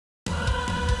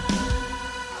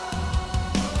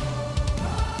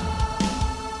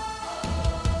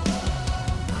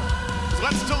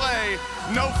let's delay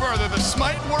no further. The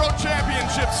Smite World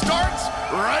Championship starts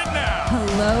right now.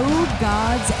 Hello,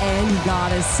 gods and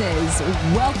goddesses.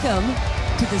 Welcome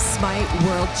to the Smite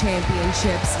World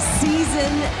Championships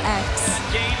Season X.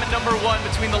 Game number 1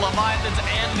 between the Leviathans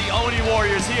and the Oni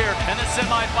Warriors here, and the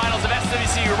semifinals of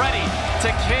SWC ready to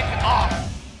kick off.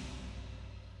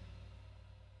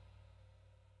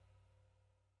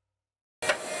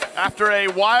 After a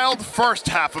wild first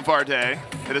half of our day,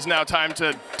 it is now time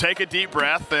to take a deep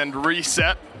breath and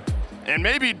reset and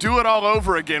maybe do it all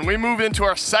over again. We move into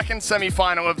our second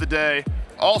semifinal of the day,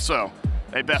 also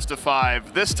a best of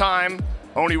 5. This time,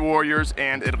 Oni Warriors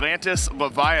and Atlantis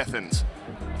Leviathans.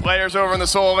 Players over in the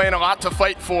solo lane, a lot to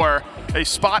fight for. A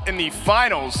spot in the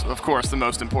finals, of course, the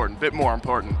most important, bit more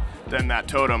important than that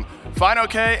totem. Final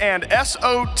K and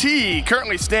SOT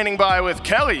currently standing by with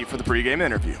Kelly for the pregame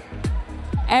interview.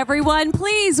 Everyone,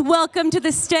 please welcome to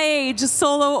the stage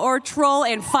Solo or Troll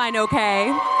and Fine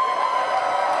OK.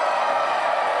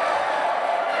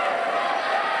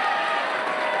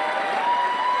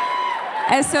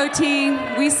 SOT,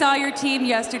 we saw your team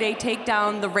yesterday take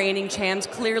down the reigning champs.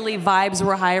 Clearly vibes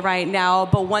were high right now,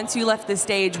 but once you left the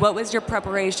stage, what was your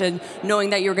preparation knowing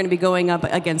that you were going to be going up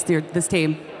against this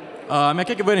team? I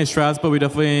can't give any strats, but we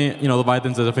definitely,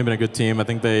 Leviathans have definitely been a good team. I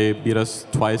think they beat us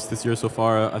twice this year so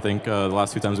far. I think the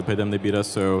last 2 times we played them, they beat us.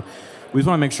 So we just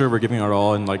want to make sure we're giving our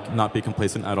all and not be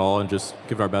complacent at all and just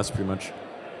give our best pretty much.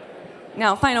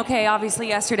 Now, Final K, obviously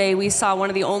yesterday we saw one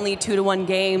of the only 2-1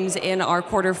 games in our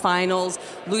quarterfinals,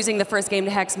 losing the first game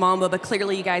to Hex Mamba, but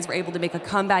clearly you guys were able to make a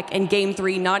comeback in Game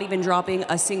 3, not even dropping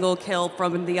a single kill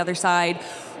from the other side.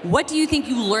 What do you think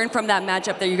you learned from that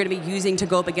matchup that you're going to be using to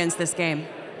go up against this game?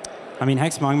 I mean,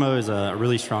 Hex Mamba is a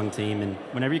really strong team, and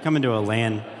whenever you come into a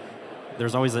LAN,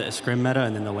 there's always a scrim meta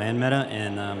and then the LAN meta,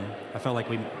 and I felt like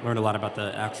we learned a lot about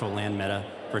the actual LAN meta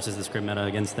versus the scrim meta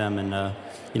against them,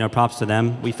 and props to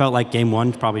them. We felt like Game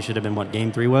 1 probably should have been what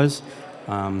Game 3 was,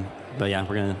 but yeah,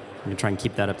 we're gonna try and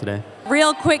keep that up today.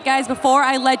 Real quick, guys, before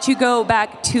I let you go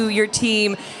back to your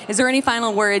team, is there any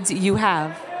final words you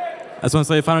have? I just want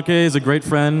to say Final K is a great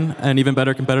friend and even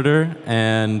better competitor,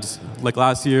 and like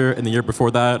last year and the year before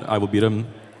that, I will beat him,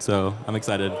 so I'm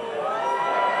excited.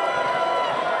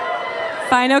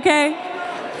 Fine, okay?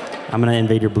 I'm going to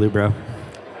invade your blue, bro.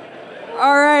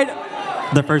 All right.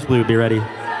 The first blue, be ready.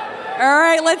 All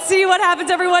right, let's see what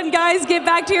happens, everyone. Guys, get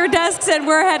back to your desks, and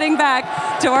we're heading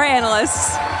back to our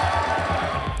analysts.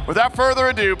 Without further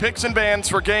ado, picks and bans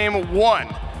for Game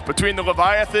 1. Between the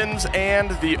Leviathans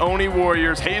and the Oni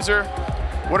Warriors. Hazer,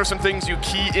 what are some things you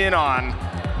key in on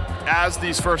as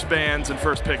these first bans and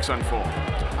first picks unfold?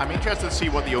 I'm interested to see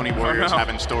what the Oni Warriors have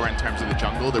in store in terms of the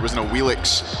jungle. There was no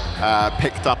Wheelix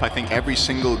picked up, I think, every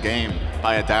single game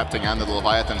by adapting, and the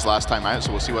Leviathans last time out, so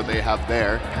we'll see what they have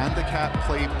there. Can the cat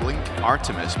play Blink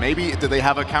Artemis? Maybe, do they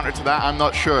have a counter to that? I'm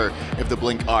not sure if the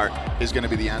Blink Art is going to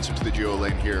be the answer to the duo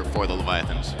lane here for the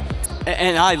Leviathans.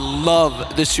 And I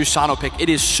love this Susano pick. It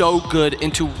is so good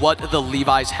into what the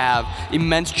Levis have.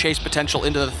 Immense chase potential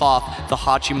into the Thoth, the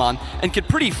Hachiman, and can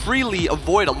pretty freely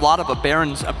avoid a lot of a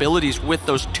Baron's abilities with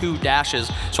those 2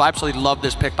 dashes. So I absolutely love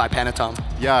this pick by Panatone.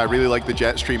 Yeah, I really like the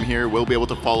jet stream here. We'll be able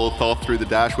to follow Thoth through the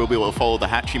dash. We'll be able to follow the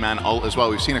Hachiman ult as well.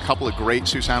 We've seen a couple of great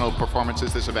Susano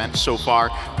performances this event so far,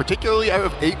 particularly out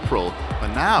of April.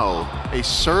 But now, a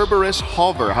Cerberus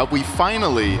Hover. Have we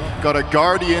finally got a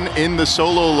Guardian in the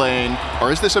solo lane?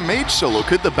 Or is this a mage solo?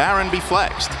 Could the Baron be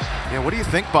flexed? Yeah, what do you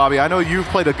think, Bobby? I know you've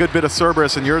played a good bit of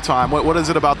Cerberus in your time. What is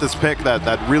it about this pick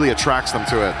that really attracts them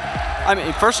to it? I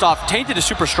mean, first off, Tainted is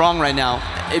super strong right now.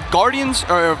 If Guardians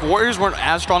or if Warriors weren't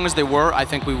as strong as they were, I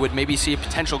think we would maybe see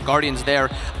potential Guardians there.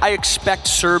 I expect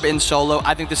Cerb in solo.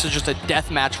 I think this is just a death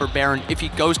match for Baron. If he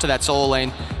goes to that solo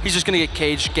lane, he's just going to get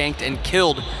caged, ganked, and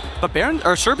killed. But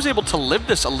Cerb is able to live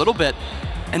this a little bit.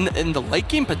 And the late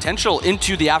game potential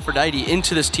into the Aphrodite,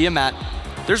 into this Tiamat,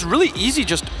 there's really easy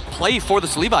just play for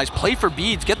this Levi's, play for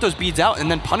beads, get those beads out, and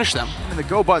then punish them. And the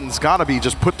go button's got to be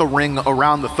just put the ring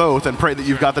around the Thoth and pray that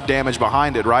you've got the damage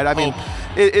behind it, right? I mean,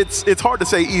 it's hard to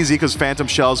say easy because Phantom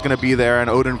Shell's going to be there, and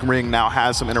Odin Ring now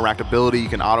has some interactability. You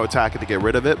can auto-attack it to get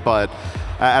rid of it, but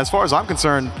as far as I'm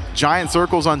concerned, giant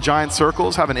circles on giant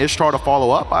circles, have an Ishtar to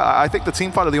follow up. I think the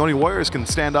team fight of the Oni Warriors can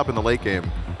stand up in the late game.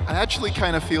 I actually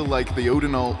kind of feel like the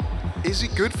Odin ult Is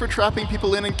it good for trapping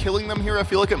people in and killing them here? I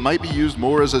feel like it might be used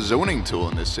more as a zoning tool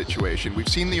in this situation. We've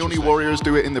seen the Oni Warriors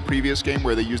do it in the previous game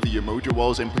where they used the Emoji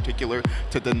walls in particular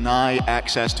to deny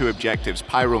access to objectives.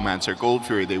 Pyromancer, Gold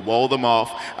Fury, they wall them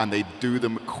off and they do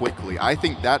them quickly. I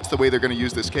think that's the way they're going to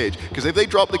use this cage. Because if they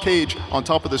drop the cage on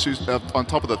top of the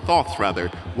Thoth rather,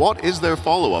 what is their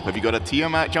follow-up? Have you got a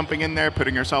Tiamat jumping in there,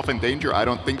 putting herself in danger? I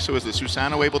don't think so. Is the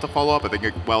Susanoo able to follow up? I think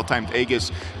a well-timed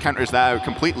Aegis counters that out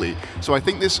completely. So I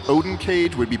think this Odin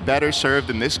cage would be better served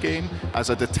in this game as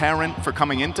a deterrent for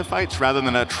coming into fights rather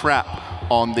than a trap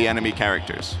on the enemy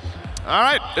characters. All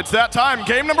right, it's that time.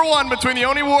 Game number 1 between the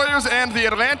Oni Warriors and the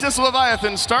Atlantis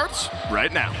Leviathans starts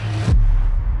right now.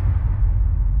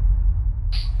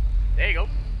 There you go.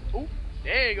 Ooh,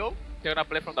 there you go. They're gonna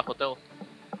play from the hotel.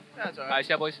 That's alright.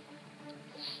 Yeah, boys.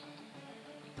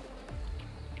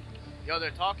 Yo,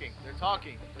 they're talking. They're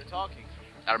talking. They're talking.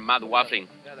 They're mad waffling.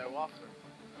 Yeah, they're waffling.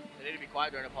 They need to be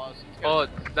quiet during a pause. Oh,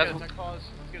 that's. Let's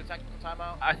get a technical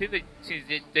timeout. I think the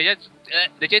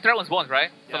Jade Dragons won, right?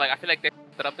 Yeah. So like, I feel like they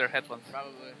set up their headphones.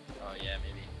 Probably. Oh yeah,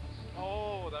 maybe.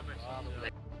 Oh, that makes sense.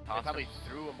 They probably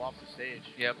threw him off the stage.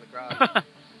 Yep. The crowd.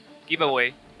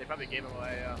 Giveaway. They probably gave him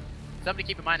away. Yeah. Something to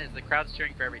keep in mind is the crowd's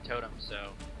cheering for every totem,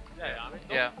 so.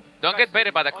 Yeah. Don't get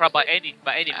baited by the crowd by any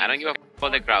means. I don't give a f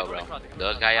for the crowd, bro.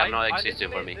 Those guys are not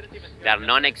existing for me. They are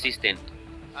non-existent.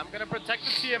 I'm gonna protect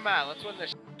the Tiamat. Let's win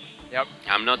this. Yep.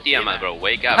 I'm not Tiamat, bro.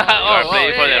 Wake up. You are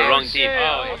playing for the wrong team.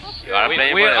 You are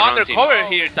playing for the wrong team. We're undercover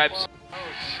here, types. Oh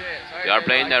shit. Sorry, you are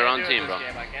playing the wrong team, bro.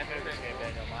 I can't do this game,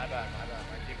 Daniel. My bad.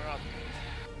 My team are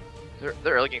on.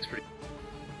 Their early game's pretty.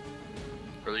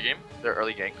 Early game? Their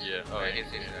early ganks. Yeah. Oh,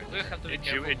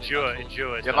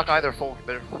 Endure. Yeah, not gonna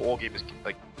their whole game is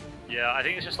like. Yeah, I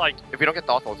think it's just like if we don't get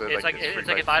Thoth, it's like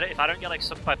if I don't get like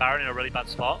sucked by Baron in a really bad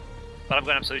spot, but I've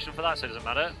got an absolution for that, so it doesn't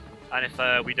matter. And if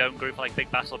we don't group for like big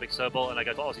battle or big circle, and I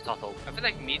go to Aussie Tothel. I feel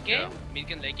like mid game, late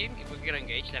game, if we get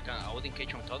engaged like an Odin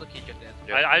cage from Tothel, cage of death.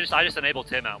 Yeah. I just enable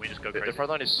Tim out. We just go crazy. The front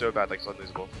line is so bad, like it's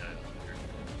unlosable.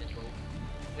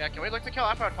 Yeah, can we look to kill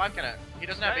Afro at 5 can He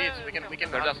doesn't have beads. We can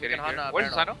hunt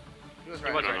Where's Sano? He was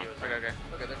right. Okay.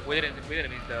 We didn't miss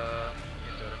the.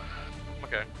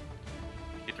 Okay.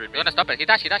 He 3 me. We're gonna stop it. He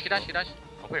dash. I'm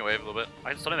playing wave a little bit.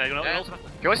 I can stun him there. You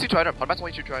want to see 2 item? Padmat's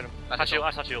only 2 item. That's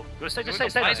shield. Just stay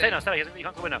now. You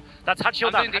can't go in now. That's hat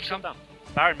shield down. Down.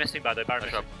 Baron missing, by the way. Baron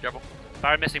missing. Careful.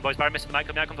 Baron missing, boys. Baron missing. Man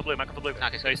come to blue. Nah,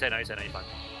 no, you stay now. You're fine.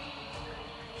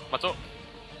 What's up?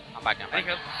 I'm back.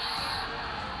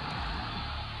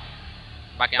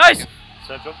 Nice!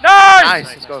 Nice!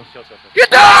 Let's go. Get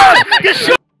down! Get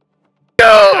shot!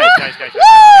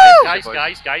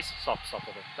 Guys, stop.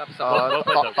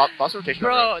 Boss rotation.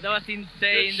 Bro, that was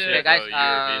insane. Guys,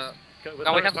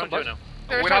 now we have some buff.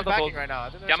 We have backing right now.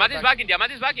 Diamant is backing,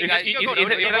 guys. We can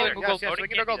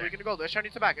go. Let's try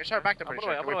to back. Let's try back to pretty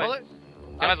sure. Can we pull it?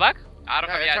 Diamant back? I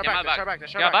don't have Diamant back.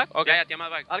 Diamant back? Okay. Yeah,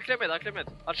 Diamant back. I'll clear mid.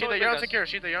 Sheeta, you're unsecure.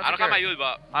 I don't have my ult,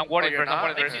 but I'm worried for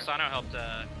I think Susanoo helped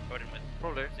Odin with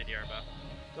probably CDR, but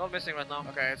they're all missing right now.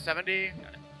 Okay, it's 70.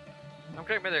 I'm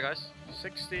clearing mid there, guys.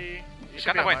 60. You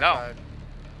should be on my side.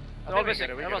 They're all missing.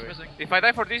 Everyone's missing. If I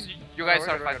die for this, you guys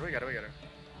are fine. We got it.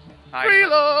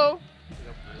 Reload!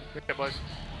 Okay, boys.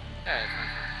 Yeah,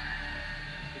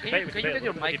 Can you get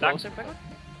your mic closer?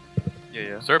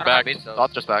 Yeah. Serb back.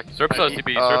 Not just back. Serb sells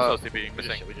TP.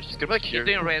 Missing. He's gonna be like here.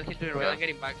 He's doing rail. I'm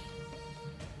getting back.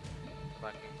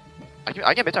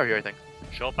 I get mid tower here, I think.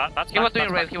 Sure, that's He was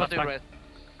doing rail.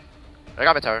 I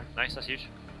got mid tower. Nice, that's huge.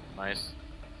 Nice.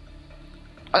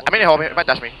 I mean, help me. It might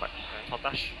dash me. Top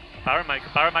dash. Baron mic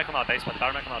on our base, buddy.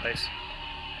 Baron mic on our base.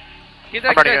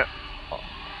 I'm burning it.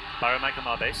 Baron mic on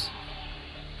our base.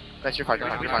 Nice, you're fine. Go.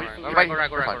 Nice,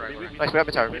 we have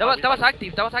mid tower. That was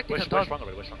active. We're strong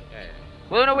already.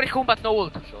 We don't know where he combat, no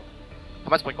ult. Sure. How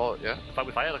much point call it? Yeah.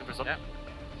 We fire, looking for something.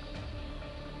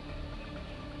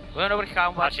 We don't know where he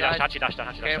combat. Hachi dash.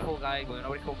 Careful, guy. We don't know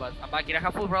where he combat. I'm back here. I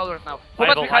have full brawlers now.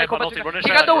 Combat behind. He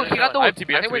got the ult.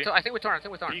 I think we turn.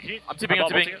 I'm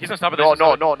TPing. He's gonna stop it.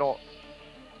 No.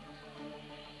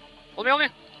 Hold me.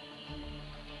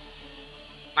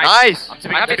 Nice! I'm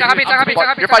happy.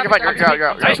 You're fine. You're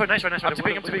out. Nice one. I'm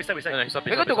TPing.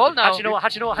 We got to gold now. Hachi,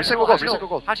 no. Recycle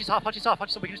gold. Hachi's half, we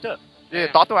can just do it. Yeah,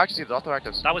 Dotto actives.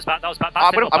 That was bad. Bad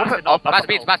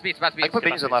beats. I put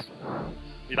minions in left.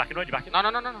 You backing?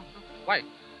 No. Why?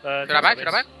 Should I back?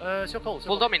 It's your call.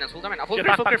 Full dominance. Full Back. I'm good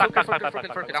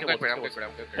for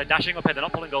it. They're dashing up here. They're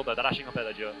not pulling gold though. They're dashing up here.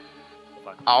 They're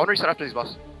I want to reset after these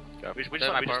boss. We just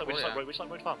let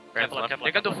Roid farm. Careful.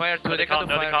 They can do fire too. They can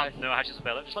do fire. No, they can't. No, Hatch is a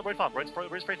failure. Just let Roid farm.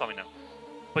 Roid's free farming now.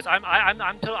 But I'm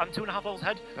 2.5 levels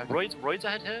ahead. Roid's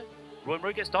ahead here. When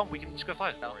Roid gets done, we can just go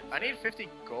fire. I need 50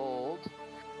 gold.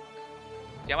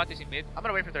 Tiamat is in mid. I'm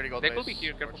gonna wait for 30 gold. They could be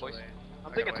here. Careful, boys.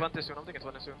 I'm thinking 20 soon. I'm thinking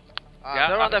 20 soon. Yeah,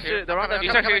 they're on here. They're on that.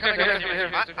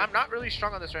 I'm not really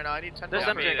strong on this right now. I need 10 They're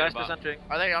gold. centering, guys. They're centering.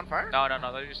 Are they on fire? No,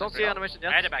 they're just Don't see animation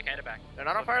yet. Head it back, head it back. They're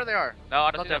not on fire. They are. No,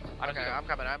 I don't see them. Okay, I'm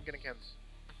coming. I'm getting kills.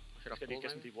 Should I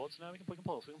get some deep wards? No, we can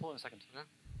pull. We can pull in a second.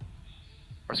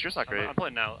 Our secure's not great. I'm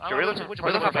pulling now.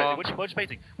 Which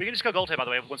baiting? We can just go gold here, by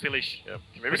the way, once we leash.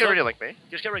 Maybe get ready like me.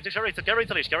 Just get ready to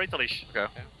leash. Okay.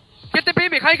 Get the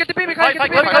beam, high, get the beam, high, get the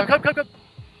beam. Come.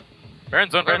 Baron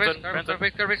zone.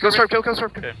 Kill Swerve.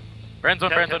 Okay. Baron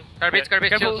zone. Garbage,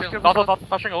 chill.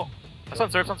 Flashing ult. That's on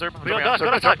Serb. Go attack.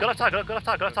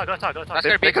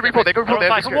 They could repull.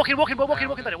 I'm walking. Okay.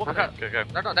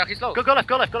 No, he's low. Go left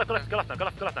now. Go left.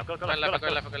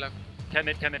 10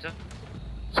 mid.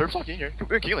 Serve's not here.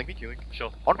 Be keeling. Sure.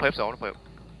 I wanna play up.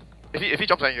 If he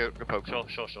jumps out, you go poke.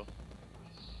 Sure.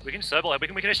 We can serve.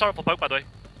 We can start for poke, by the way.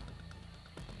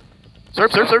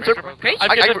 Serve. Cage? I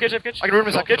can ruin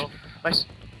him a cage. Nice.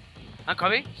 I'm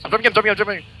coming. I'm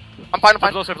jumping. I'm fine.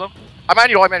 Serve low. I'm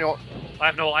manual. I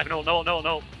have no.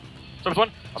 Serve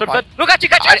one. Serve dead. Look at you.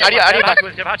 I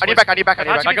need back. Back.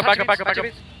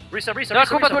 Reset. No,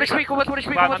 combat 1 HP.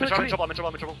 I'm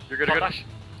in trouble. You're good. I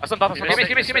stand up. He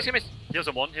missed. Here's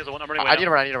a one. I'm running away. I need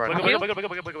to run.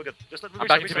 We're good. Just let me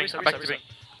reset. I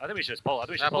think we should just pull.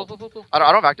 Pull. I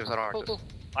don't have actives.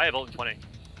 I have ult in 20.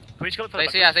 Can we just go for They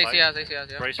see us, yeah.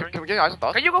 Bracering? Can we get eyes on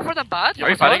top? Can you go for the bot?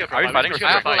 Are you fighting?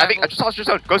 I think I just saw go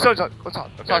so. I can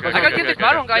kill this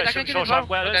baron, guys. I can kill this baron.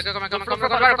 Okay, Come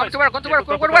to where? Go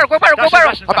baron.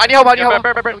 I need help.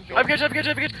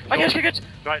 I'm good.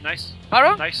 Right, nice.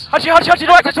 Baron? Nice. Hachi,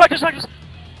 Nice.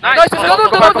 Nice. Can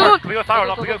we go fire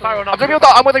or not?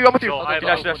 I'm with you. Sure, I have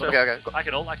ult. Okay. I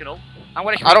can ult. I'm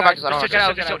gonna shoot. I don't back. Just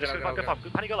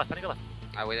Penny, go left.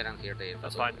 I waited until they.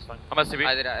 That's fine. How much TV?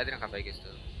 I didn't have Vegas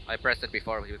too. I pressed it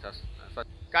before he was us.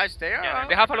 Guys, they are.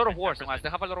 They have a lot of wars on us.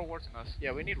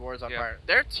 Yeah, we need wars on fire.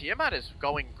 Their Tiamat is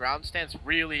going ground stance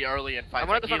really early in fights. I'm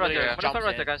on the front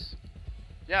right there, guys.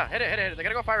 Yeah, hit it. They're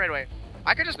gonna go fire right away.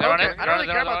 I could just They're poke on it. it. I don't really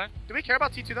They're care on about. it. Do we care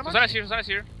about T2 that much? Susanna's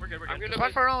here. We're good. Just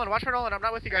watch for Nolan. I'm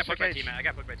not with you guys for cage. I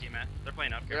got booked by teammate. They're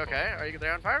playing up. You okay? Are you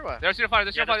there on fire or what? They're still fire.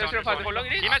 How long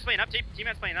it is? Teammate's playing up.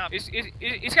 Teammate's playing up. It's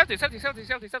healthy. Oh,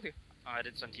 I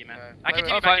did some teammate. Okay. I can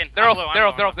Wait, TP back in. They're off.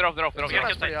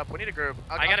 Tiamat's pretty up. We need a group.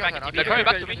 I gotta back to They're coming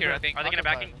back to me here, I think. Are they gonna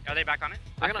back in? Are they back on it?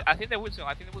 I think they will soon.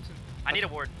 I need a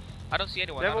ward. I don't see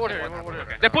anyone. They have a ward here.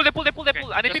 Okay. They pull.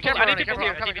 I need people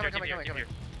here. Coming.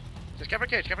 Just get for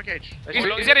cage.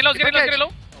 He's getting low.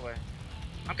 Away.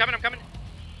 I'm coming. Tiamat,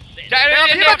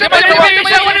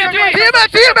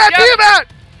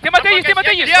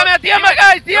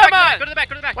 guys! Go to the back.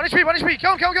 1 HP.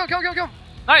 Kill him.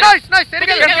 Nice. Nice.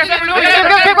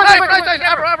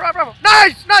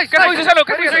 Nice.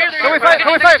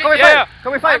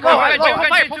 Can we fight?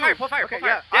 Pull fire. Okay,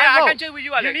 yeah. I can do with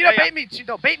you, Alex. You need to bait me.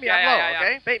 Don't bait me. I'm low,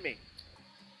 okay? Bait me.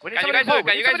 We need somebody to pull.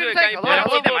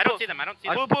 I don't see them.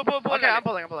 Okay, I'm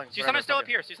pulling. Susanna's still up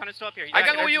here. I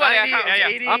can go with you, Alex.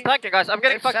 I'm tanking, guys. I'm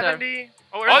getting fucked there. 70.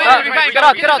 Get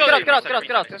out.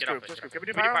 Just group. Can we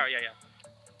do power? I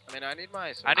mean, I need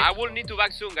my... I will need to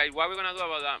back soon, guys. What are we gonna do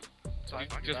about that?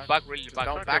 Just back really back.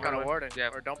 Don't back on a warden.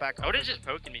 Or don't back on... Odin's just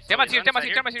poking me. Tiamat's here.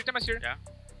 Yeah.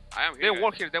 I am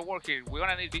here. They work here. We're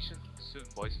gonna need vision soon,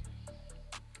 boys.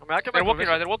 They're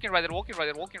walking right. And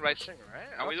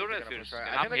we do red first.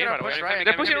 I'm here, by the way.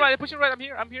 They're pushing right.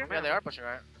 I'm here. Yeah, they are pushing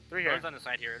right. 3 here. Odin's on the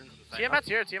side here. Tiamat's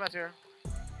here.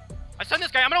 I stun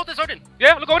this guy. I'm gonna ult this Odin.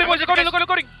 Yeah, look over, boys. Look over.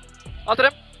 Onto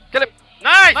them. Kill him.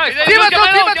 Nice. Tiamat's low.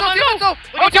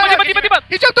 Tiamat.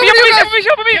 He jumped over you guys.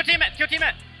 Kill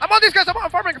teammate. I'm on these guys. I'm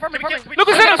farming. Look,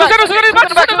 Susanna's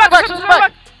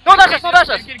back. No dashes. Got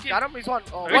him. He's one.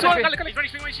 Oh, He's one. He's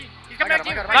coming back to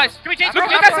you. Nice. Can we change? Look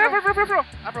at that.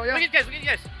 Afro, yeah. Look at these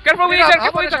guys. Careful with each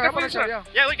other. Yeah.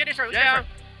 Yeah, look at this. Yeah.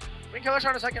 We can kill her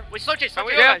in a second. We slow chase.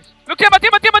 Yeah. Look, Tiamat. I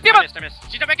missed.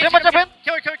 She's back in. Kill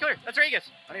her. That's where he gets.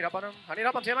 I need help on him.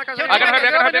 Tiamat, guys. I can help you.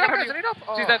 I need help.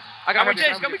 She's dead. I got her.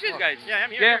 Come with chase, guys. Yeah,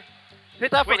 I'm here. Yeah.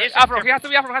 Hit Afro. Afro. He has to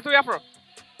be Afro. I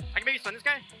can maybe stun this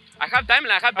guy. I have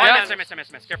timeline. I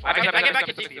miss. Careful. I get back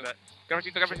at TP.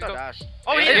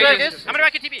 Oh, he is. I'm gonna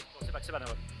back at TP. Sit back.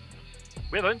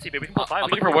 We have own TP. We can pull 5. I'm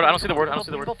looking for a word. I don't see the word. We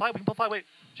can pull 5. Wait.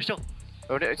 Just chill.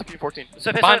 Oh, it's TP 14.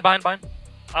 Behind.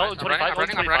 I'll 25.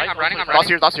 I'm running.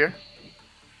 Last here.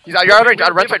 He's out. You're out of range.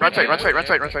 Run straight.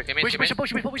 We should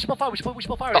pull 5.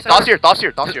 Last here. He's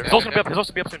also gonna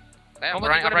be up soon. I'm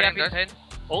running, guys.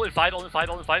 All in 5. Start the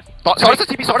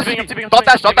TP. Don't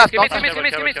dash.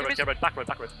 Backward.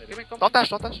 Don't dash.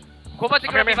 Go back.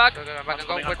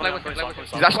 Play with him.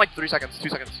 He's actually like 3 seconds. 2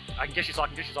 seconds. I can get you sock.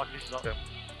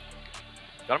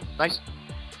 Got him. Nice.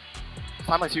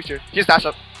 Timeline's future. He's dash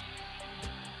up.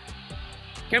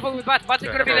 Careful with Bat. Bat's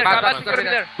gonna be there. Bat's gonna be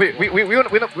there.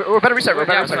 We're better reset. We're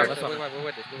better reset.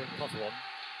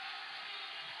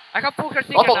 I got full thing.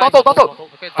 Don't.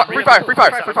 Free fire.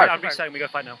 I'm resetting. We go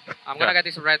fight now. I'm gonna get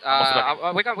this red.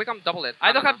 We can double it.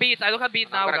 I don't have beat now,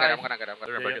 guys. I'm gonna get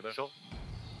it. Sure.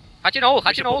 Hachin ult,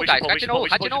 guys. Hachin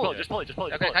ult. Just pull it.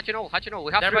 Okay, Hachin ult.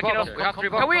 We have 3 bombs.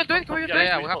 Can we do it?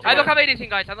 Yeah, I don't have anything,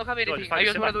 guys. I don't have anything. I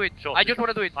just wanna do it. Sure. I just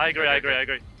wanna do it. I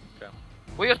agree.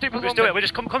 We just triple Just do it. We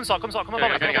just come start. Come on,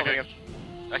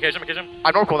 Okay, jump.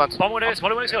 I know cooldown. Bomb when it's go.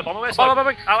 Bomb when it's Run! Out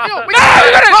after. We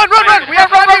have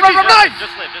 5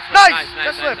 VFGs! Nice!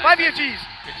 Just live. 5 VFGs.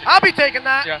 I'll be taking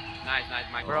that. Yeah. Nice,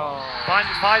 Mike. Bro. Fine.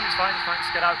 Just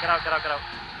get out.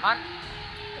 Man.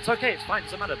 It's okay. It's fine.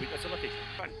 Doesn't matter. It's unlucky.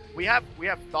 Fine. We have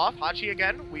Thoth, Hachi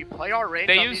again. We play our range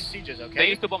on these sieges, okay? They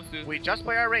use 2 bombs too. We just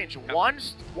play our range. One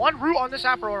root on this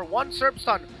Afro or 1 Serp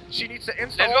stun. She needs to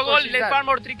insta Let's ult go. or she's Let's dead. farm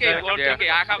more 3k.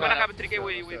 I'm gonna have a 3k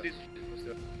with this.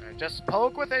 Just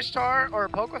poke with Ishtar or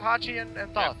poke with Hachi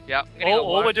and Thoth. Yeah.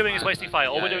 All we're doing is wasting fire.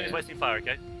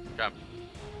 Okay?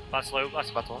 That's slow.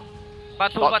 That's battle.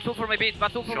 Battle for my beat.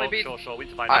 Sure. We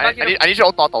need to find I need your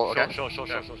ult bottle, okay? Sure.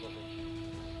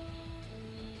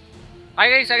 I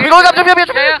guys. We go up to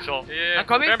Sure. I'm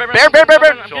coming. Bear.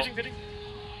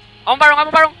 I'm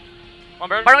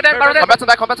Baron. Baron dead.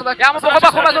 Combat on that. Yeah, I'm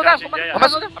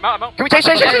out. Can we chase?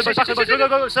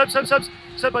 Go.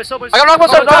 Sub boys. I got knocked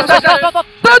one.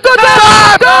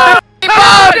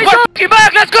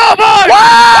 Let's go, boys!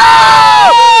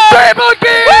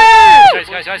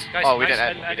 Guys. Oh, we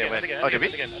didn't end. Oh, did we?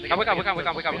 We can.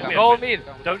 Go mid.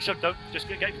 Don't shove. Just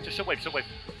shove wave.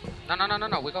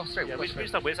 No. We go straight. Yeah, we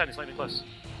start weird side. It's not even close.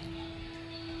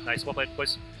 Nice. Well played,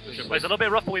 boys. It's a little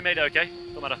bit rough, but we made it. Okay.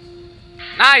 Don't matter.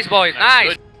 Nice, boys.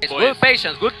 Nice. Good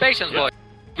patience, boys.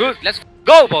 Good. Let's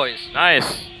go, boys.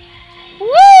 Nice. Woo!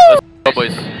 Let's go,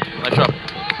 boys. Nice job.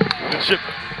 Good ship.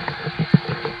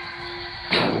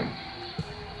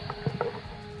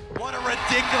 What a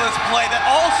ridiculous play. That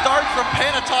all starts from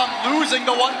Panatom losing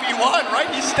the 1v1, right?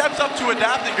 He steps up to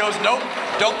adapt and goes, nope,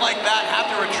 don't like that, have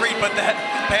to retreat, but then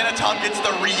Panatom gets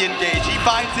the re-engage. He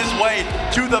finds his way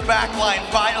to the back line.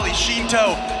 Finally,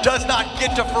 Shinto does not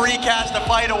get to free cast the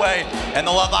fight away, and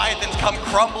the Leviathans come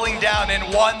crumbling down in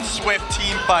one swift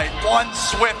team fight, one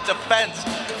swift defense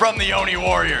from the Oni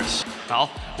Warriors. Well,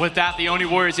 with that, the Oni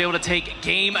Warriors able to take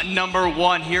game number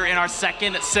 1 here in our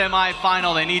second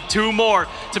semi-final. They need 2 more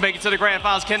to make it to the Grand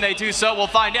Finals. Can they do so? We'll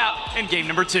find out in game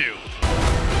number 2.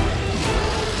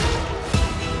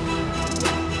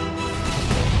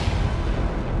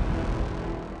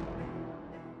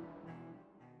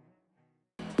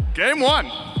 Game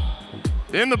 1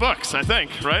 in the books, I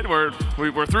think, right? We're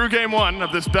through game 1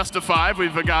 of this best of 5.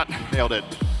 We've got... Nailed it.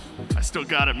 I still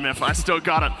got it, Miff. I still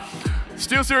got it.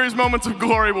 Steel Series Moments of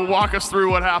Glory will walk us through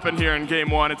what happened here in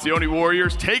game 1. It's the Oni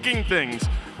Warriors taking things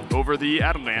over the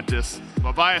Atlantis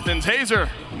Leviathans. Hazer,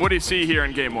 what do you see here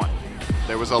in game 1?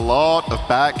 There was a lot of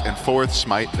back and forth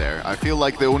smite there. I feel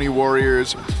like the Oni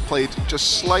Warriors played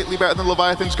just slightly better than the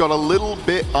Leviathans, got a little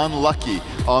bit unlucky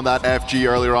on that FG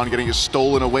earlier on, getting it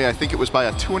stolen away. I think it was by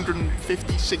a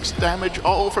 256 damage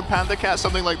auto from Panda Cat,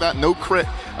 something like that. No crit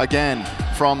again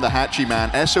from the Hachi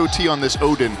man. SOT on this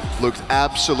Odin looked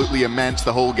absolutely immense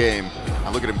the whole game.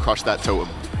 And look at him crush that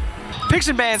totem. Picks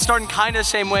and bans starting kind of the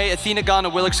same way. Athena gone,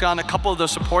 Willix gone, a couple of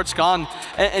those supports gone.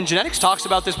 And Genetics talks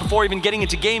about this before even getting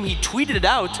into game. He tweeted it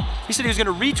out. He said he was going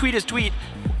to retweet his tweet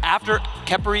after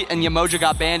Kepri and Yamoja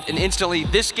got banned, and instantly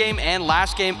this game and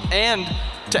last game, and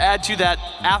to add to that,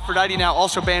 Aphrodite now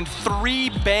also banned 3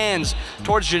 bans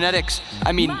towards Genetics.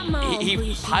 I mean,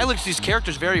 he pilots these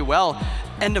characters very well.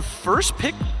 And to first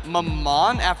pick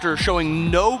Maman after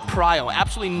showing no prio,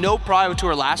 absolutely no prio to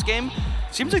her last game,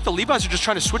 seems like the Levi's are just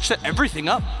trying to switch everything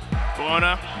up.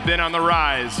 Bologna been on the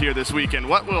rise here this weekend.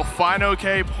 What will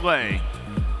FineOK play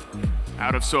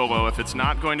out of solo if it's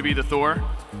not going to be the Thor?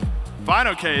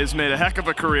 FineOK has made a heck of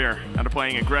a career out of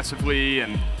playing aggressively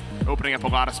and opening up a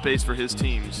lot of space for his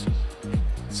teams.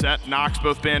 Set, Nox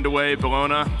both banned away.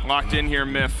 Bologna locked in here,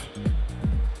 Miff.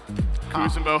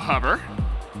 Kuzenbo hover.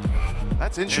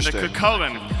 That's interesting. And the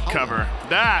Kukulin cover.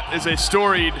 That is a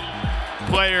storied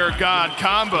player god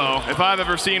combo if I've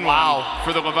ever seen one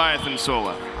for the Leviathan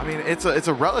solo. I mean, it's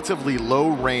a relatively low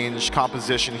range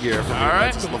composition here from the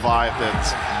Atlantis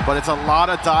Leviathans, but it's a lot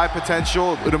of dive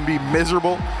potential. It would be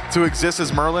miserable to exist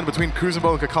as Merlin between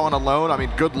Kuzenbo and Kukulin alone. I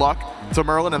mean, good luck to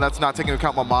Merlin, and that's not taking into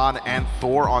account Maman and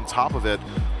Thor on top of it.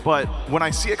 But when I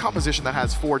see a composition that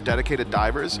has 4 dedicated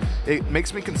divers, it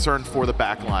makes me concerned for the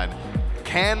backline.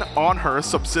 Can On Her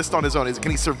subsist on his own?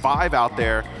 Can he survive out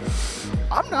there?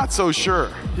 I'm not so sure.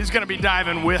 He's going to be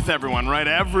diving with everyone, right?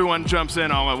 Everyone jumps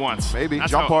in all at once. Maybe.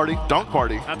 Jump party, dunk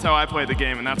party. That's how I play the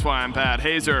game, and that's why I'm bad.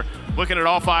 Hazer looking at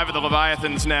all 5 of the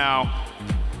Leviathans now.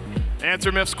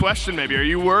 Answer Myth's question, maybe. Are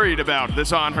you worried about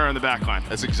this on her in the backline?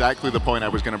 That's exactly the point I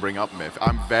was going to bring up, Myth.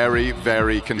 I'm very,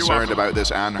 very concerned about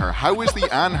this Anher. How is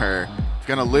the Anher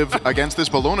going to live against this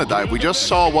Bellona dive? We just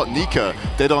saw what Nika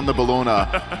did on the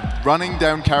Bellona, running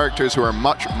down characters who are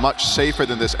much, much safer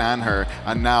than this Anher.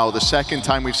 And now, the second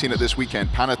time we've seen it this weekend,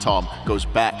 Panatom goes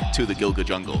back to the Gilga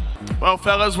jungle. Well,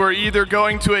 fellas, we're either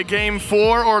going to a game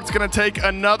 4 or it's going to take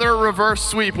another reverse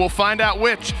sweep. We'll find out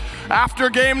which. After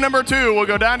game number 2, we'll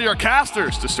go down to your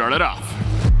casters to start it off.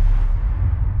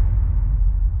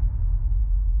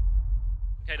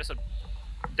 Okay, listen.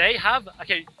 They have,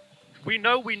 okay, we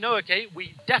know, okay,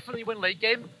 we definitely win late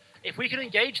game. If we can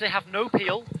engage, they have no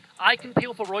peel. I can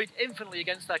peel for Royd infinitely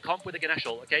against their comp with a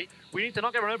Ganeshal, okay? We need to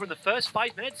not get run over in the first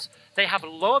 5 minutes. They have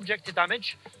low objective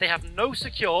damage. They have no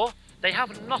secure. They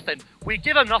have nothing. We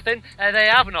give them nothing, and they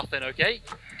have nothing, okay?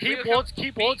 Keep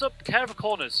wards up, care for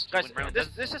corners. Guys,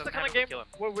 this is the kind of game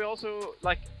where we also,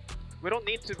 like, we don't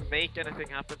need to make anything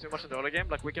happen too much in the early game.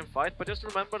 Like, we can fight, but just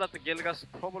remember that the Gilga's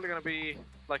probably going to be,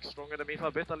 like, stronger than me for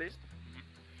a bit at least.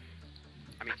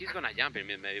 I mean, he's gonna jump in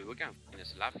mid, maybe we can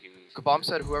slap him. Kabam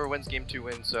said whoever wins game 2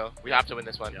 wins, so we have to win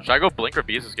this one. Should I go Blink or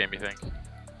Beats this game, you think?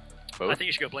 Both? I think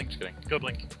you should go Blink. Just kidding. Go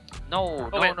Blink. No,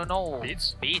 no.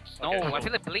 Beats? Beats, no. Okay. I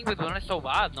feel like Blink with Bellona is so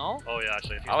bad, no? Oh yeah,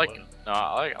 actually. I like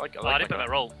I didn't put my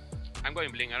roll. I'm going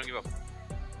Blink, I don't give up.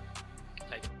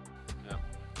 Take. Yeah.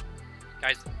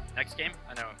 Guys, next game,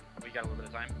 I know we got a little bit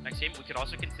of time. Next game, we could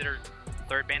also consider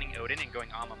third banning Odin and going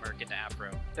Amamerk into Afro.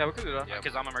 Yeah, we could do that. Yeah,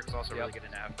 because Amamerk is also really good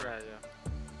into Afro. Yeah.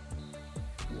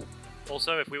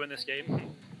 Also, if we win this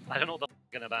game, I don't know what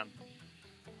they're gonna ban.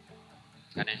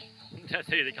 Ganesh.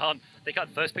 Dude, they can't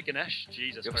first pick Ganesh.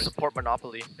 Jesus You have Christ. support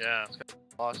Monopoly. Yeah.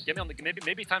 Get me on the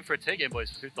maybe time for a Tay game,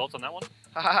 boys. Thoughts on that one?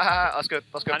 Let's go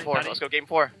 4. Let's go game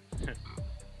 4.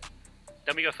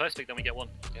 Then we go first pick, then we get 1.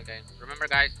 Okay. Remember,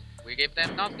 guys, we gave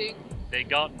them nothing. They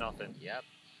got nothing. Yep.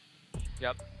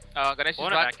 Ganesh is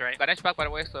back, right? Ganesh back, by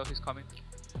the way, so he's coming.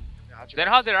 Yeah, They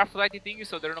don't have their Aphrodite thingy,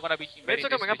 so they're not gonna be Mates are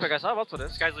coming up here, guys. I vote for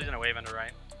this. This guy's losing a wave under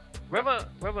right. We have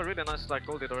a really nice like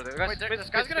gold lead over there. Wait, this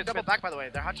guy's gonna double back, by the way.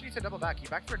 Their Hachi needs to double back. He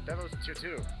backed for Devos tier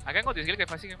 2. I can go this Gilga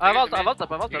if I see him. I vault up. I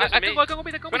can go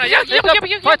mid,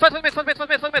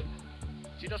 Fight mid.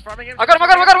 Gino's farming him. I got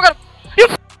him. You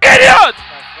idiot!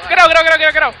 Get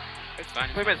out! It's fine.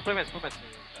 Play mid.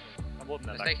 I'm holding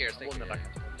that back. Stay here, stay I'm holding here. that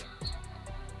back.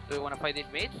 Do you want to fight this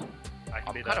mid? I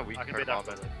can be kind of that. weak I can for be that.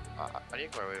 combo. I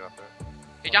need to go away after.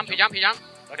 He jumped. I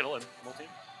can ult him. Multi.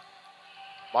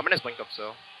 Momin is blink up,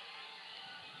 so.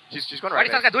 She's going What right.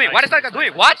 is that guy doing? Nice.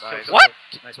 What? Nice. What?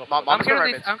 Nice. Mom's going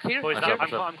right. I'm here. Boys, I'm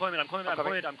I'm coming.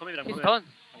 He's done.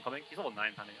 I'm coming. He's level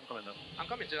 9, Penny. I'm coming though. I'm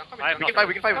coming, dude. I have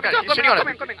We can fight. I'm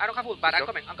coming. I don't have ult, but I'm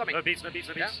coming. No beats.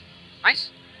 Yeah. Nice.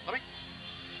 Coming.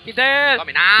 He's dead.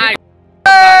 Coming. Nice.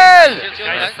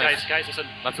 Guys, listen.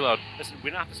 Not too loud. Listen, we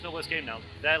don't have to spill this game now.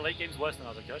 Their late game's worse than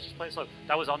ours. Okay, let's just play it slow.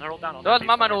 That was on her ult down. That was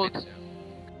Mama ult.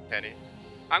 Penny.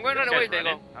 I'm going to run away, they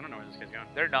go. I don't know where this guy's going.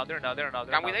 They're not.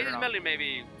 Can we lay this melee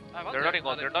maybe? They're not in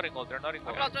gold. I'm not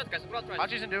right, guys.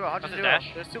 Hachi's in duo. Hachi's in duo.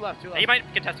 There's 2 left. You might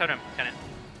contest totem, Kenneth.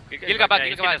 Gilga back.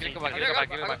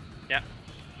 Yeah.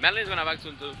 Melee is gonna back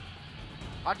soon too.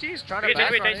 Hachi's trying to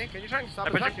back running. Can you try and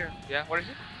stop the back here? Yeah, what is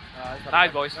it?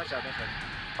 Nice, boys. Nice shot.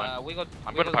 I'm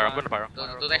going to Pyro.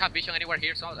 Do they have vision anywhere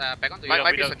here? So, Pegon, do you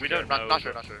Might be we don't know. not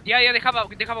sure. Yeah, they have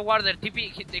a ward there.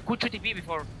 TP, they could shoot TP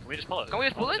before. Can we just pull it? Can we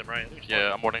just pull it?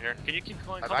 Yeah, I'm warding here. Can you keep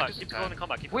going in combat? Keep going in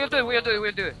combat. We'll do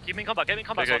it. Keep me in combat. Get me in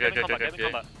combat. Get me in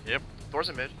combat. Yep. Thor's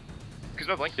in mid. He's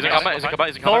no blink. Is it combat?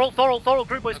 Thorol,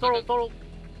 group boys, Thorol.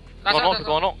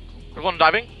 We're going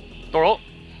diving. Thorol.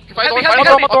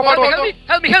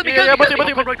 Help me.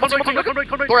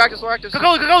 Thor active. Go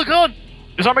on.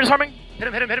 Disarming. Hit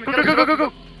him.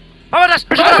 Go. I'm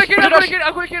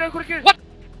gonna kill. What?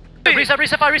 Reset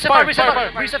fire. Reset fire.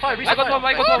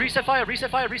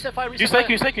 You stay.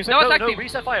 No,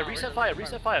 reset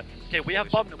fire. Okay, we have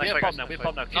bomb now.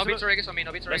 No beats Regis on me.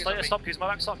 Let's stop. Who's my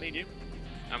back? Stop me and you.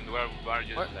 We're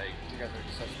just like. You guys are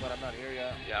just but I'm not here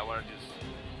yet. Yeah, we're just.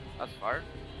 That's far.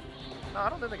 No, I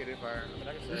don't think they can do fire. I mean,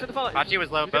 I can say. Hachi was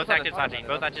low. Both active Hachi.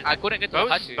 I couldn't get to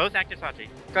Hachi. Both active Hachi.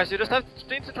 Guys, you just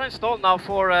need to try and stall now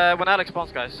for when Alex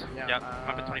spawns, guys. Yeah.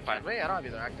 I'm at 25. Wait, I don't have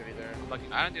either active either.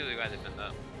 I don't think the guys defend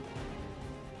that.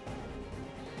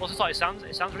 Also, sorry, it sounds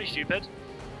really stupid.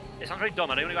 It sounds really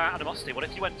dumb. I don't even got animosity. What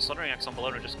if you went Sundering X on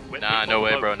Bellona and just quit? Nah, no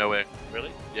way, bro. No way.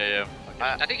 Really? Yeah.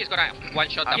 I think he's gonna one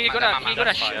shot. He gonna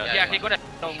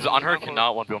On her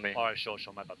cannot 1v1 me. Alright, sure,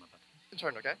 my bad.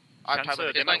 Turn, okay? I have a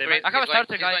starter,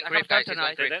 guys. I have a starter now.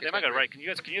 They might go right. Can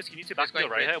you two back to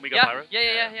right here and we go yeah, pyro?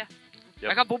 Yeah.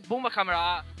 I got boomer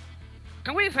camera.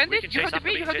 Can we defend it? You have to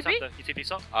be. You have to be. You TP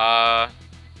stop?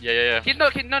 Yeah. No,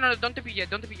 don't TP yet.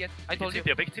 Don't TP yet. I told you.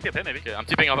 TP up maybe. Okay, I'm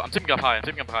tipping up high.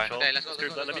 Okay, let's go.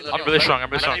 I'm really strong.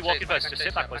 You walk in first. Just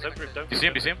sit back, boys. Don't group. Do you see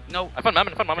him? No. I found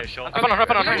Mammon.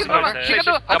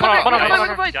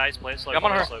 Guys, play slow. I'm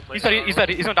on her. He's dead.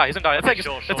 He's gonna die. Let's take it.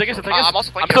 I'm still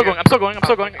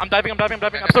going. I'm diving. I'm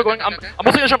still going. I'm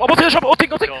ulting the jump. Ulting.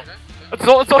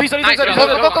 So he's dead.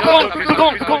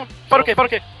 Go. Fight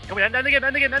okay. Can we end the game?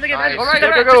 Alright.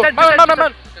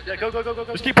 Man. Yeah, go.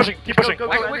 Just keep pushing.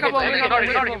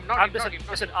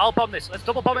 Listen, I'll bomb this. Let's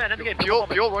double bomb it and end the game. Pure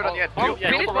right on the end.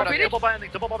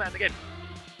 Double bomb it and end the game.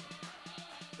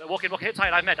 Walk in, hit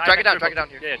tight, I met. Drag it down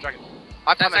here. Yeah, drag it. I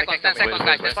have 10 seconds, guys.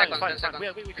 10 seconds.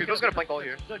 Who's gonna plank ball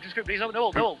here? No, just group, please.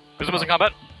 No. Who's in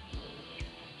combat?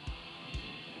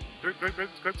 Group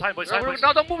time, boys. No,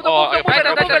 don't move it.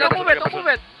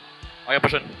 I got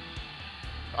pushing.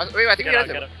 Wait, I think we get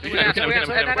him.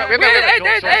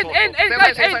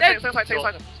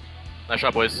 Nice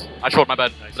shot, boys. I short my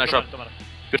bad. Nice shot.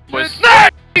 Good boys.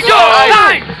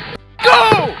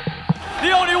 Go! The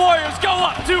Oni Warriors go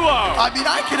up 2-0. I mean,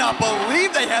 I cannot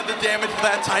believe they had the damage for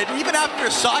that Titan. Even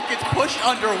after Sock gets pushed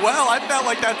under well, I felt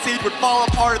like that siege would fall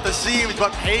apart at the seams,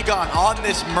 but Pagon on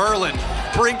this Merlin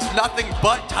brings nothing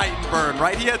but Titan burn,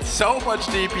 right? He had so much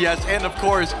DPS, and of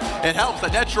course, it helps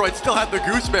that Netroid still had the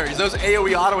gooseberries, those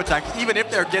AoE auto attacks. Even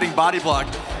if they're getting body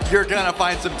blocked, you're gonna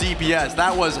find some DPS.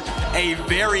 That was a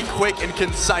very quick and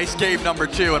concise game number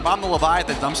 2, and if I'm the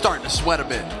Leviathans, I'm starting to sweat a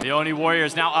bit. The Oni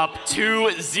Warriors now up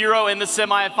 2-0 in the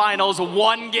semifinals,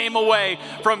 1 game away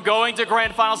from going to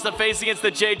Grand Finals to face against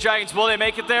the Jade Dragons. Will they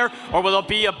make it there, or will it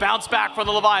be a bounce back for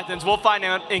the Leviathans? We'll find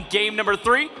out in game number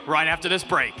 3 right after this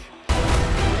break.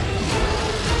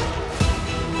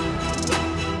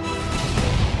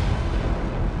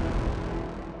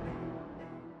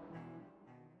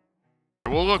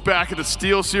 We'll look back at the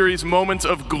Steel Series moments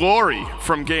of glory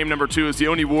from game number 2 as the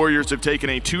Oni Warriors have taken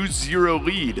a 2-0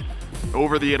 lead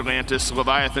over the Atlantis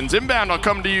Leviathans. Inbound, I'll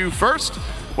come to you first.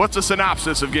 What's the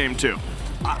synopsis of game 2?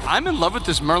 I'm in love with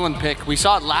this Merlin pick. We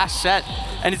saw it last set,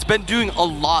 and it's been doing a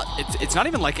lot. It's not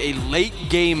even like a late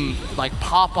game like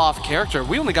pop-off character.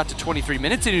 We only got to 23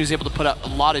 minutes and he was able to put out a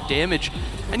lot of damage,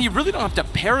 and you really don't have to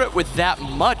pair it with that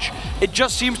much. It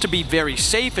just seems to be very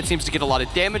safe. It seems to get a lot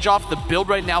of damage off. The build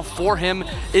right now for him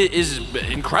is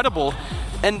incredible,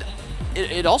 and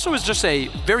it also is just a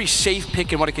very safe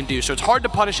pick in what it can do. So it's hard to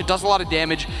punish, it does a lot of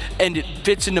damage, and it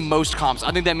fits into most comps.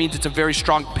 I think that means it's a very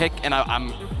strong pick, and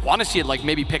I want to see it like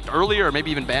maybe picked earlier or maybe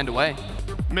even banned away.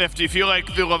 Myth, do you feel like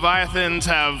the Leviathans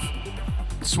have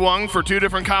swung for 2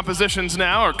 different compositions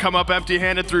now or come up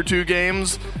empty-handed through 2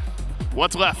 games?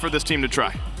 What's left for this team to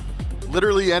try?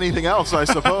 Literally anything else, I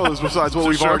suppose, besides what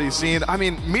we've already seen. I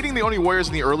mean, meeting the Oni Warriors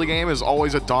in the early game is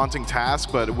always a daunting task,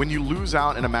 but when you lose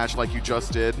out in a match like you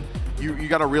just did, you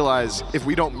got to realize if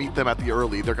we don't meet them at the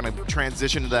early, they're going to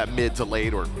transition to that mid to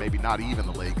late, or maybe not even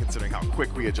the late, considering how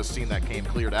quick we had just seen that game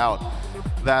cleared out.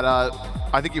 That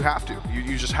I think you have to.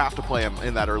 You just have to play them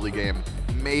in that early game.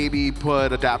 Maybe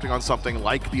put adapting on something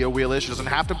like the Awilish. It doesn't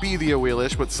have to be the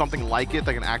Awilish, but something like it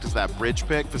that can act as that bridge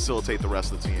pick, facilitate the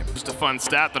rest of the team. Just a fun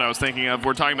stat that I was thinking of.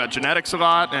 We're talking about genetics a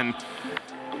lot, and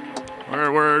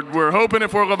we're hoping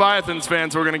if we're Leviathans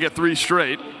fans, we're going to get 3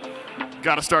 straight.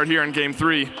 Got to start here in game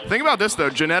 3. Think about this, though.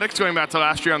 Genetics going back to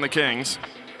last year on the Kings.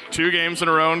 2 games in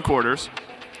a row in quarters.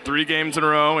 3 games in a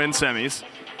row in semis.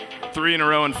 3 in a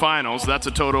row in finals. That's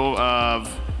a total of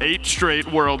 8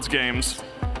 straight Worlds games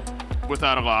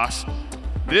without a loss.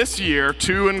 This year,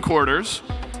 2 in quarters,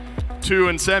 2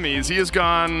 in semis. He has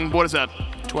gone, what is that?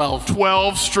 12.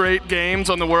 12 straight games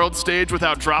on the world stage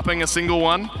without dropping a single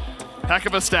one. Heck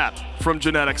of a stat from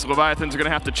Genetics. Leviathans are going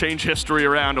to have to change history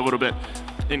around a little bit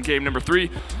in game number 3.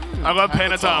 I love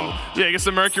Panatom. Yeah, he gets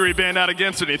the Mercury banned out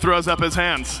against it, and he throws up his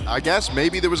hands. I guess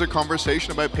maybe there was a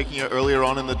conversation about picking it earlier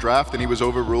on in the draft, and he was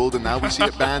overruled, and now we see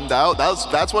it banned out.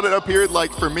 That's what it appeared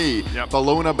like for me. Yep.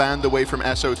 Bellona banned away from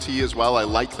SOT as well. I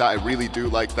like that. I really do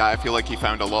like that. I feel like he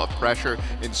found a lot of pressure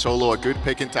in solo. A good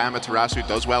pick into Amaterasu,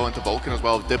 does well into Vulcan as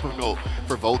well. Difficult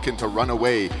for Vulcan to run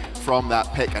away from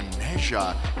that pick, and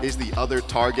Neja is the other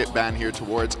target ban here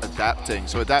towards adapting.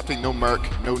 So adapting, no Merc,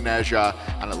 no Neja,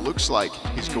 and it looks like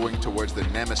he's going towards the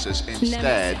Nemesis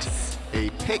instead. A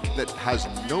pick that has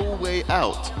no way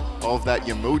out of that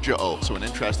Yamoja ult, so an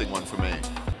interesting one for me.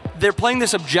 They're playing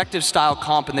this objective style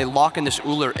comp and they lock in this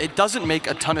Uller. It doesn't make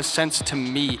a ton of sense to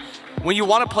me. When you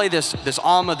want to play this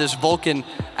Alma, this Vulcan,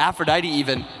 Aphrodite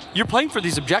even, you're playing for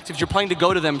these objectives. You're playing to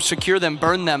go to them, secure them,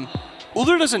 burn them.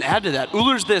 Ullr doesn't add to that.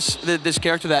 Ullr's this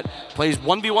character that plays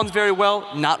 1v1s very well,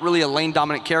 not really a lane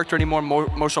dominant character anymore,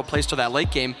 more so plays to that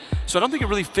late game. So I don't think it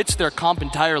really fits their comp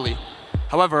entirely.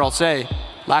 However, I'll say,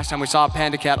 last time we saw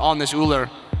Panda Cat on this Ullr,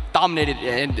 dominated,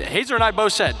 and Hazer and I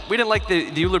both said, we didn't like the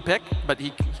Ullr pick, but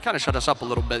he kind of shut us up a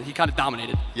little bit. He kind of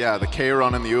dominated. Yeah, the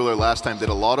K-Ron and the Ullr last time did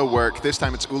a lot of work. This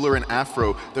time it's Ullr and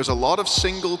Afro. There's a lot of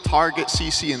single target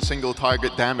CC and single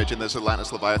target damage in this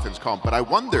Atlantis Leviathans comp, but I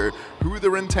wonder who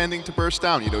they're intending to burst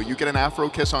down. You know, you get an Afro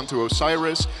kiss onto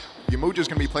Osiris, Umoja's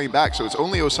going to be playing back, so it's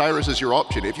only Osiris as your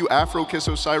option. If you Afro kiss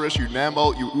Osiris, you Nam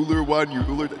ult, you Ullr one, you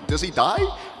Ullr... Does he die?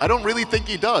 I don't really think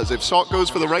he does. If Sok goes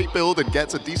for the right build and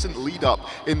gets a decent lead up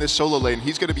in this solo lane,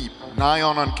 he's going to be nigh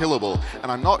on unkillable. And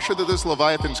I'm not sure that this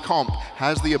Leviathans comp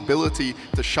has the ability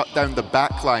to shut down the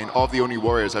backline of the Oni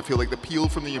Warriors. I feel like the peel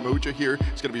from the Umoja here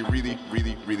is going to be really,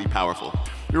 really, really powerful.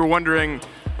 You were wondering,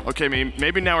 okay,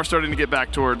 maybe now we're starting to get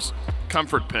back towards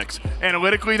comfort picks.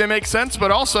 Analytically, they make sense,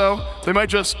 but also they might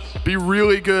just be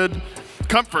really good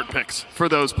comfort picks for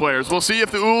those players. We'll see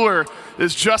if the Ullr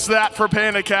is just that for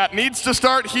Panda Cat. Needs to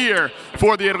start here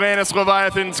for the Atlantis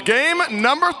Leviathans. Game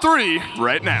number 3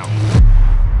 right now.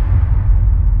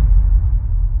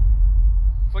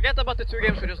 Forget about the 2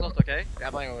 games we just lost, okay?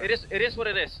 It is what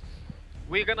it is.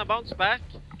 We're gonna bounce back.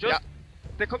 Just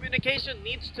the communication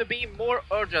needs to be more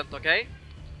urgent, okay?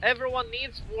 Everyone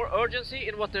needs more urgency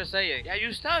in what they're saying. Yeah,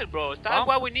 you start, bro. Start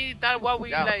what we need, that's what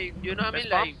we like, you know what I mean?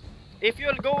 Like, if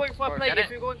you're going for a play, if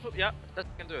you're going for... Yeah, let's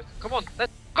do it. Come on,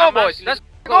 let's go, boys. Let's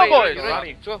go, boys.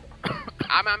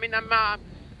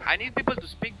 I need people to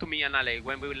speak to me and like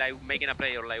when we like making a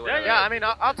play or like whatever. Yeah, I mean,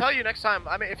 I'll tell you next time.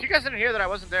 I mean, if you guys didn't hear that I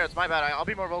wasn't there, it's my bad. I'll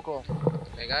be more vocal.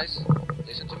 Hey guys,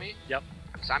 listen to me. Yep.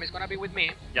 Sam is gonna be with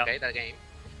me. Yep. Okay, that game.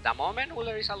 The moment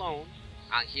Ullr is alone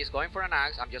and he's going for an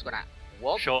axe, I'm just gonna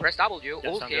walk, press W,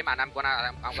 ult him, and I'm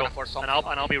gonna force something.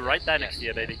 And I'll be right there next to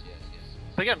you, baby.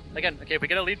 But again, okay, if we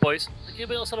get a lead, boys, let's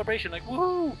give a little celebration, like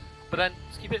woohoo! But then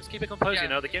just keep it composed, you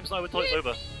know. The game's not until it's over.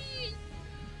 Okay.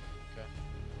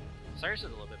 Cyrus is a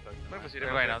little bit focused. They're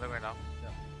going now.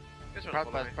 Yeah.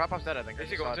 Prop up's dead, I think. Is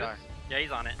he going to? Yeah,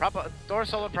 he's on it. Thor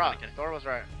solo prop. Thor was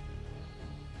right.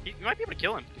 You might be able to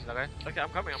kill him. He's okay. Okay, I'm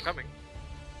coming.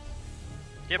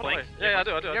 Yeah, blink. Yeah, I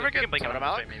do. You ever get blink him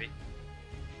out? maybe.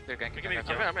 I'm here.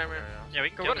 Yeah, we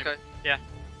can kill him. Yeah.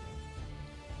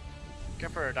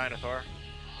 Get for a dinosaur.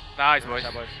 Nice, boys.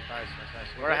 Nice.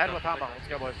 We're ahead with Hama. Let's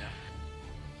go, boys.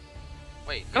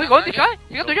 Wait. Can we go this guy?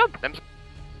 You got to jump.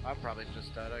 I'm probably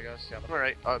just dead, I guess. Yeah. All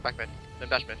right. Oh, back mid. Then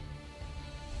dash mid.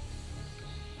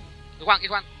 He's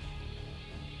one.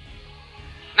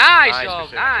 Nice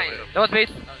job. Nice. That was bait.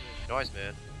 Nice,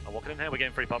 man. I'm walking in here. We're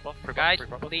getting free pop off. Guys,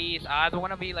 please. I don't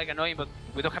want to be like annoying, but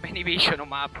we don't have any vision on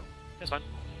map. That's fine.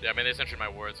 Yeah, I mean, essentially my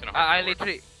words. I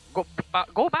literally go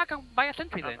back and buy a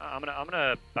sentry then. I'm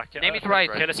gonna back it. Name it right.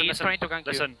 Okay, listen. He's trying to gank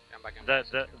you. Listen.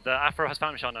 The Afro has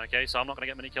Phantom Shot now, okay? So I'm not gonna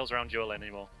get many kills around dual lane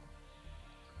anymore.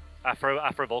 Afro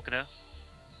Vulcan here.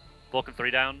 Vulcan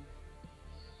 3 down.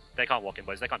 They can't walk in,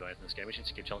 boys. They can't do anything in this game. We should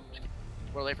just keep chilling.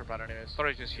 We're late for Brad anyways.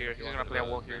 Storage is here. He's gonna play a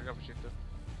wall here.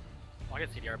 I'll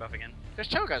get CDR buff again. Just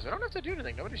chill, guys. We don't have to do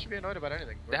anything. Nobody should be annoyed about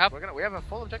anything. We have a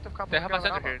full objective comp. They have a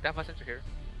center here.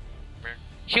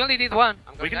 She only did one.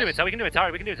 We can do it. We can do it.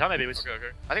 Tower. We can do it. Tower maybe.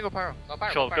 Okay. I think go Pyro.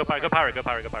 Sure. Go Pyro.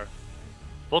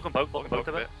 Vulcan poke.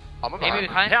 Maybe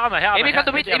behind. Maybe can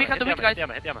do it. Guys. Hit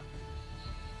the hammer.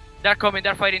 They're coming.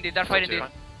 They're fighting this. I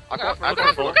go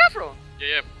Afro.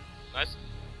 Yeah. Nice.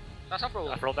 That's Afro.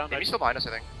 Afro down. He's still behind us,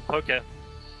 I think. Poke here.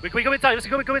 We go inside. Let's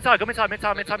go inside. Go inside. Mid.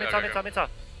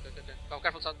 Go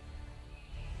careful, son.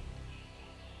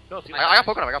 I got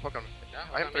poke on him.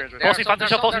 I have 300. False Phantom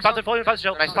Shell.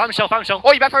 Phantom Shell.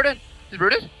 Oh, you backfired in. He's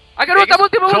rooted. I got double.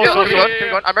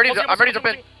 I'm ready to jump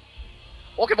in.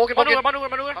 Vulcan. Come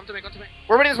to me.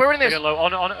 We're winning this.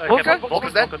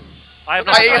 Vulcan's dead. I have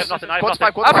nothing. Afro,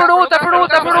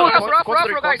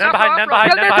 guys. I'm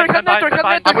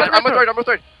with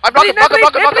third. I'm blocking.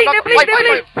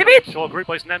 Sure, group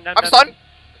boys. I'm stunned.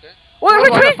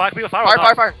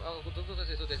 Fire.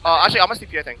 Actually, I'm a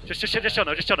CP, I think. Just chill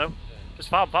now. Just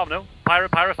farm no. Pyro.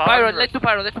 Let's do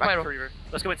Pyro.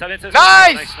 Let's go inside.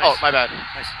 Nice! Oh, my bad.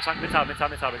 Nice. Mid-tower.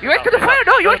 You went to the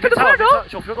fire, no?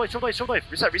 Show blade.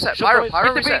 Reset. Pyro,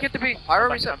 Get the beat.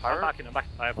 Pyro, reset. I'm back.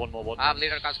 I have one more. I have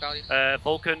leader cascades.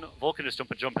 Vulcan is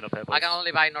jumping up here, boys. I can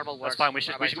only buy normal words. That's fine. We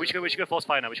should go force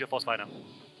fire now.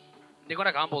 They're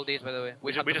gonna gamble this, by the way.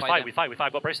 We just fight. We fight.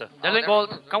 Got bracer. They're doing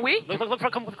gold. Can we? Look,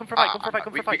 come for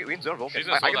fight. We can zone Vulcan.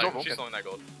 She's slowing that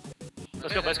gold.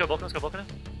 Let's go, Vulcan.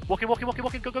 Walking. Go.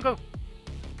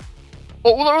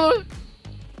 Oh, Ullr.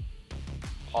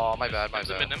 Oh, my bad. Mid.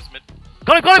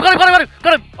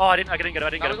 Got him! Oh, I didn't get him.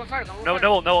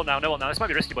 No, now. This might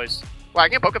be risky, boys. Well, I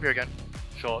can poke up here again.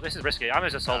 Sure, this is risky. I'm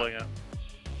just soloing it. I'm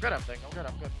good. I'm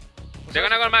good. They're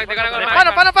gonna go back.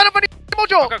 Find him,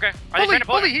 Mojo! Okay. Fully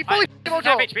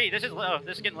Mojo! HP. This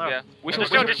is getting low. Yeah. We should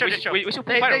pull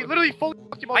They literally fully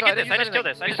Mojo. I just killed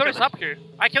this. I just up here.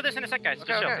 I killed this in a sec, guys.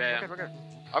 Okay, we're good.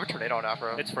 I have a tornado on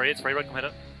Afro. It's free. Run, come hit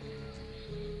it.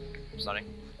 I'm stunning.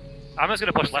 I'm just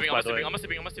gonna push left, by the way. I'm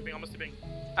stepping.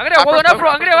 I'm gonna go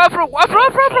Afro,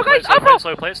 guys.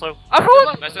 Afro. Play it slow. Afro.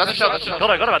 That's a shot. We should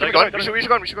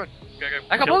go. Okay.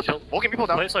 I can bolt. Walking people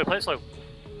down. Play it slow.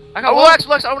 I can Relax.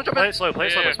 I want to jump in. Play it slow.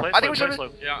 I think we should.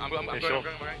 Yeah, I'm going.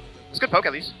 It's good poke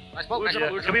at least. Nice poke.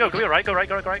 Can we go right? Go right.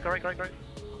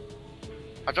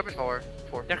 I'm jumping forward.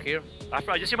 They're here.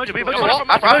 Afro, I just see Mojo.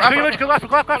 Go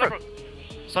Afro.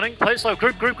 Stunning. Play it slow.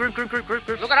 Group. Look at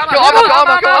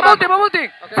I'm ulting.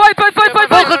 Fight.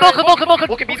 Vulcan. Vulcan.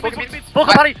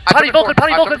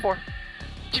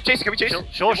 Keep chasing. Can we chase?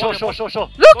 Sure.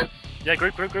 Look. Yeah,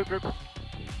 group.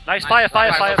 Nice. Fire. Reset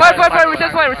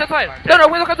fire. No,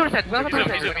 we don't have to reset. I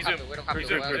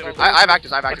have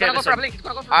actors. I have actors.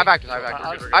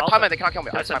 They cannot kill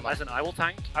me. Listen, I will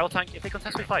tank. If they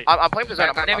contest, we fight. I'm playing position.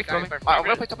 I'm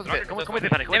gonna play top of the bit. Come with me,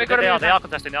 Panic. They are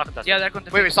contesting. Yeah, they're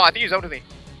contesting. Wait, I think you zoned with me.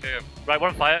 Right, we're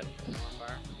on fire.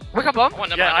 We can bomb?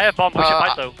 Yeah, I have bomb. We should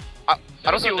fight though. I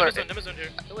don't see alert. I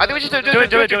think we should do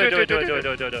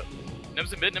it.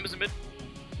 Nimbus in mid.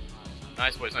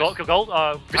 Nice, boys. Gold.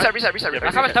 Reset. I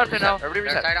have a starter now. Everybody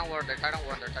reset. They're tight on ward.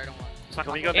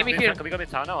 Can we go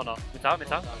mid-town now or not? Mid-town?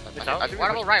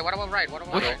 What about right?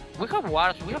 We have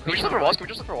walls. Can we just look for walls? Can we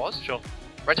just look for walls? Sure.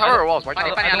 Right tower or walls? Right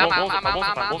Pani,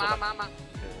 tower.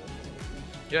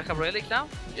 You have relic now?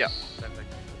 Yeah.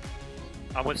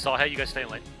 I'm with Star. You guys stay in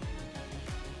lane.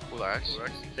 Relax.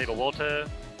 They have a water.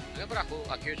 We put a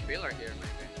huge pillar here,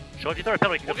 maybe. Sure, if you throw a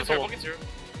pillar, you can go for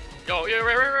Yo, yeah,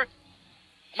 right.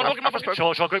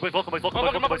 Sure, group with Vulcan boys.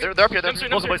 They're up here.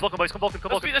 Vulcan boys, come Vulcan.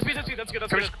 That's good.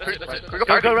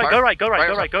 Go right.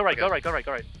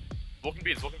 Vulcan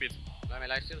beads. Let me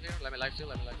life steal here.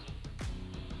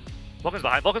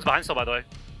 Vulcan's behind still, by the way.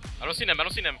 I don't see Nem. I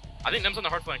think Nem's on the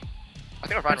hard flank. I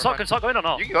think we're fine. Can Sock go in or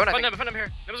not? You can go in, I think. Defend him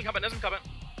here. Nem's in combat.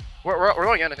 We're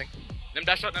going in, I think. Nem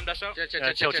dash out.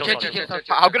 Chill.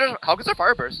 How good's our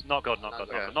fire burst? Not good. Not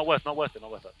worth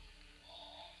it.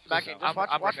 Backing.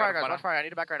 Watch fire, guys. I need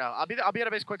to back right now. I'll be at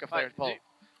a base quick if they're pull.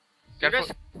 Do you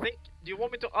guys think? Do you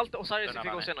want me to ult Osiris if he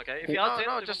goes in? Okay. If he ults in,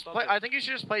 no. Just play. I think you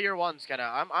should just play your ones, kinda.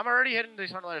 I'm already hitting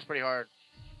these frontliners pretty hard,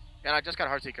 and I just got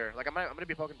Heartseeker. Like I'm gonna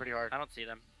be poking pretty hard. I don't see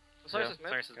them. Osiris is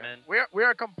mid. We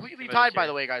are completely tied, by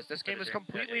the way, guys. This game is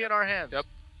completely in our hands. Yep.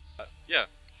 Yeah.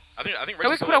 I think. Can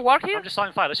we put a ward here? I'm just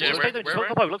starting fire. Let's just take them. Just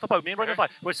look for poke. Me and Ryan on fire.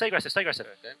 We'll stay aggressive.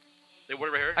 Okay. They ward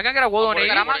over here. I can get a wall on A.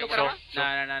 No.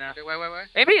 Wait.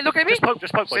 Amy, look at me.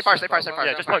 Just poke. Stay fire.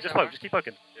 Yeah, just poke. Just keep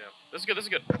poking. Yeah. This is good. You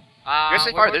guys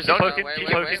stay fire. There's zone. Keep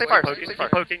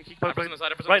poking.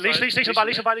 Right, leash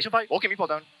and fight. Walking me pull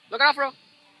down. Look at Afro.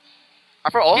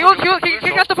 Afro all. He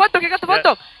got the phantom.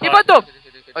 He phantom.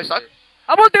 Oh, you stuck?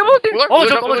 I'm ulting.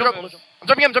 I'm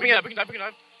jumping in.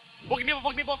 Walking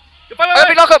people. Big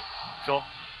knock up. Sure.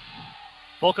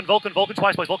 Vulcan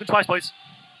twice, boys.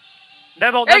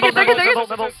 Neville. Give them. I'm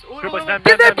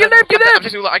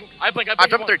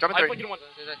jumping through.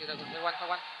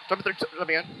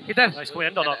 Jumping in. He dead. Nice, we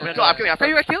end on that. I'm killing Afro.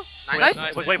 Can you kill?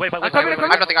 Nice. Wait. I'm coming. I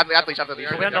have nothing. I have leash.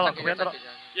 We end on that.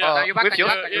 Yeah. We have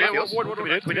heals.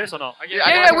 We do this or not?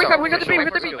 Yeah, we got the beat.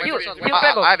 Heal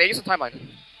Pego. I have Aegis and timeline.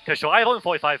 Okay, sure. I have only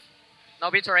 45. No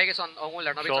beats or Aegis on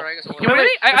Wheeler. You ready?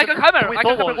 I can hammer. I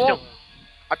can hammer wall.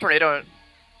 I have tornado.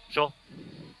 Sure.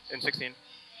 In 16.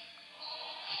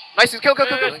 Nice, kill.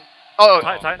 Oh.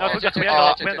 Tight. No, we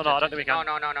end or not. I don't think we can.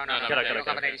 No. Get out. Don't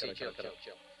have an ADC. Chill.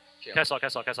 Castle.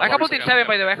 I can bolt in 7,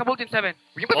 by the way. I can bolt in 7.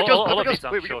 We can put the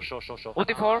kills. Sure.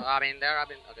 Ulti 4. I've been there.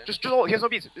 Okay. Just hold. He has no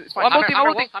beats. It's fine. I'm ulting.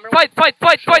 Fight.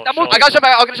 I'm ulting. I got jump.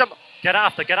 I'll get a jump. Get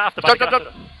after. Jump.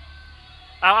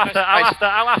 Out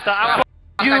after.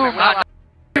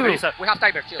 You. Reset. We have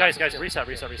timer. Guys, reset.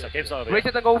 Game's not over.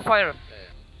 Reset and go fire.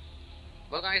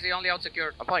 Vulcan is the only out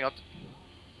secured. I'm playing up.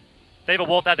 They have a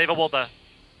ward there.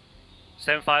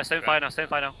 Stay in fire now.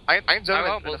 I'm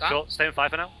zoning. Sure, stay in fire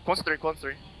for now. Close 3.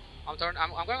 I'm going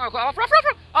Afro.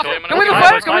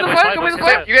 Come with the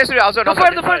fire. You guys do it. I'll zone. The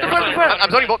fire. I'm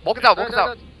zoning. Vulcan's out.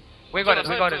 We got it.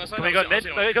 Can we go mid?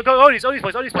 Go Oni's boys.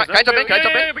 Can I jump in?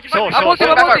 Sure.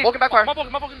 Vulcan backfire.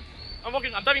 I'm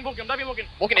walking. I'm diving Vulcan.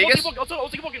 Vulcan Aegis. I'll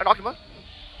take Vulcan. I knock him up. Do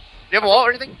you have a wall or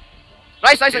anything?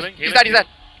 Nice. He's dead.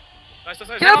 Nice. Kill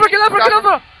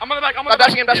Afro. I'm on the back. I'm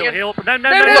dashing in. Heal. No.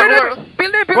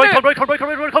 Build it. Break. Careful,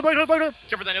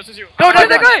 Daniel. This is you. Go that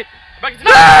guy.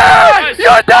 Nice!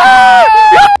 You're done!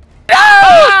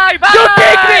 Bye! Bye! You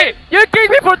kicked me! You kicked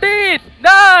me for this!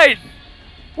 Nice!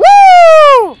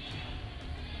 Woo!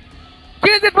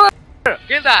 Kill it, boy!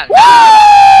 Kill that! Woo!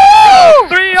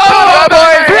 3-0!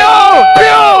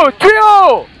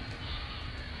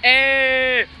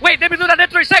 3-0! Wait, let me do that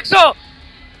network sexo!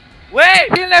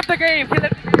 Wait! He left the game! He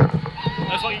left the game!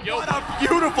 What a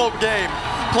beautiful game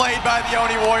played by the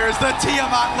Oni Warriors. The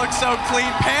Tiamat looks so clean.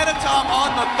 Panatom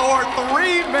on the Thor,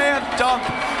 3-man dump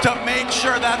to make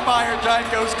sure that Fire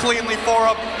Giant goes cleanly for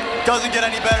him. Doesn't get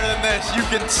any better than this. You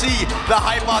can see the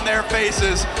hype on their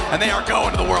faces, and they are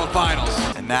going to the World Finals.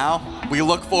 And now we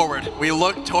look forward. We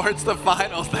look towards the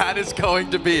finals. That is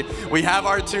going to be. We have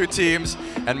our two teams,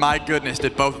 and my goodness,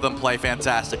 did both of them play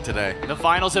fantastic today. The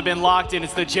finals have been locked in.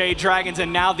 It's the Jade Dragons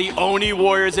and now the Oni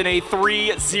Warriors in a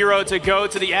 3-0 to go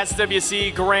to the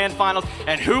SWC Grand Finals.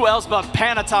 And who else but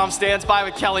Panatom stands by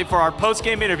with Kelly for our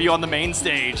post-game interview on the main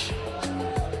stage.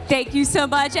 Thank you so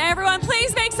much, everyone.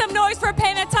 Please make some noise for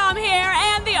Panatom here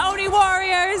and the Oni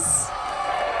Warriors.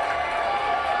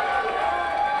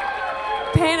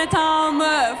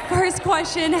 Panatom, first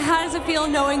question, how does it feel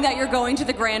knowing that you're going to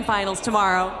the Grand Finals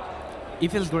tomorrow?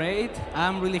 It feels great.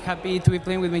 I'm really happy to be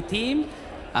playing with my team.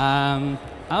 I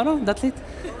don't know, that's it.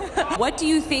 What do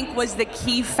you think was the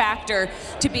key factor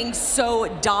to being so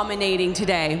dominating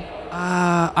today?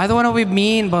 I don't want to be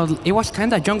mean, but it was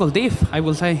kind of jungle diff, I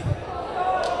will say.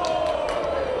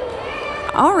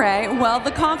 All right, well, the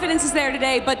confidence is there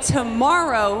today, but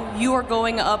tomorrow you are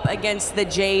going up against the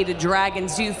Jade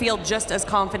Dragons. Do you feel just as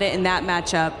confident in that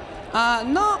matchup?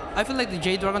 No, I feel like the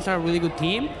Jade Dragons are a really good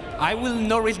team. I will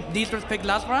not disrespect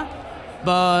Lasra,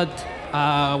 but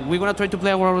we're going to try to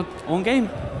play our own game.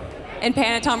 And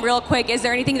Panatom, real quick, is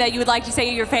there anything that you would like to say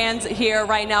to your fans here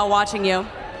right now watching you?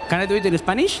 Can I do it in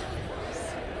Spanish?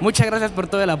 Muchas gracias por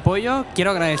todo el apoyo.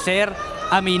 Quiero agradecer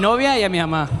a mi novia y a mi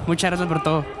mamá. Muchas gracias por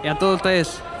todo. Y a todos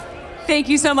ustedes. Thank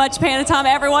you so much, Panatom.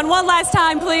 Everyone, one last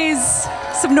time, please.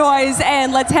 Some noise,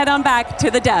 and let's head on back to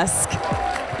the desk.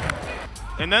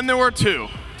 And then there were two.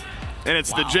 And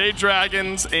it's the Jade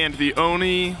Dragons and the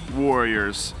Oni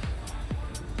Warriors.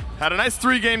 Had a nice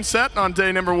 3-game set on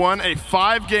day number 1, a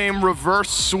 5-game reverse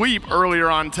sweep earlier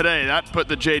on today. That put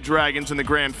the Jade Dragons in the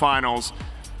Grand Finals.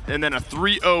 And then a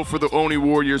 3-0 for the Oni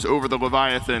Warriors over the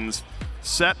Leviathans.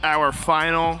 Set our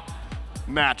final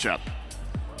matchup.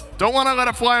 Don't want to let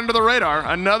it fly under the radar.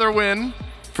 Another win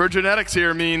for Genetics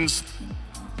here means,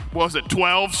 what was it,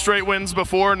 12 straight wins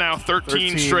before? Now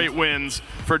 13 straight wins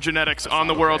for Genetics on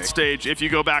the world stage if you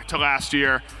go back to last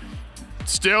year.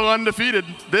 Still undefeated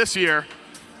this year.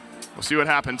 We'll see what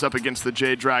happens up against the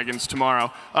Jade Dragons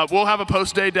tomorrow. We'll have a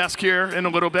post-day desk here in a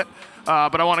little bit,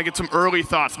 but I want to get some early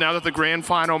thoughts. Now that the grand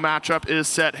final matchup is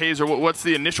set, Hazer, what's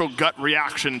the initial gut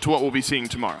reaction to what we'll be seeing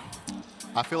tomorrow?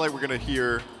 I feel like we're going to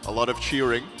hear a lot of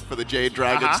cheering for the Jade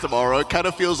Dragons tomorrow. It kind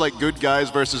of feels like good guys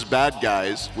versus bad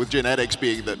guys, with Genetics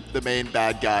being the main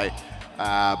bad guy.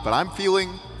 But I'm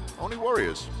feeling Oni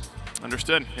Warriors.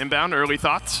 Understood. Inbound, early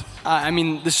thoughts? I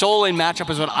mean, the solo lane matchup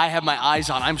is what I have my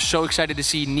eyes on. I'm so excited to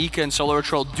see Nika and Solo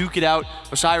Troll duke it out.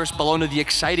 Osiris, Bologna, the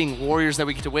exciting Warriors that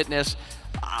we get to witness.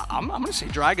 I'm going to say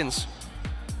Dragons.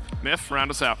 Miff, round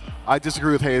us out. I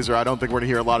disagree with Hazer. I don't think we're going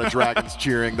to hear a lot of Dragons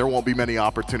cheering. There won't be many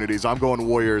opportunities. I'm going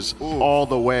Warriors all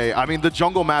the way. I mean, the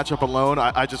jungle matchup alone,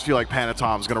 I just feel like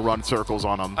Panatom's going to run circles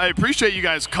on them. I appreciate you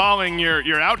guys calling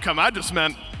your outcome. I just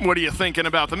meant, what are you thinking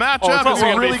about the matchup? It's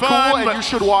really cool, and you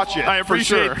should watch it. I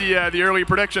appreciate the early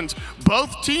predictions.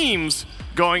 Both teams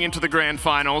going into the grand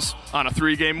finals on a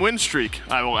 3-game win streak.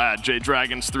 I will add Jade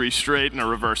Dragons 3 straight and a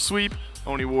reverse sweep.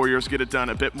 Oni Warriors get it done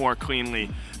a bit more cleanly.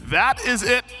 That is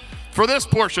it for this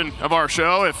portion of our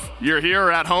show. If you're here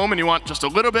or at home and you want just a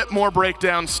little bit more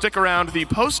breakdown, stick around. The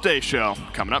post-day show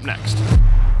coming up next.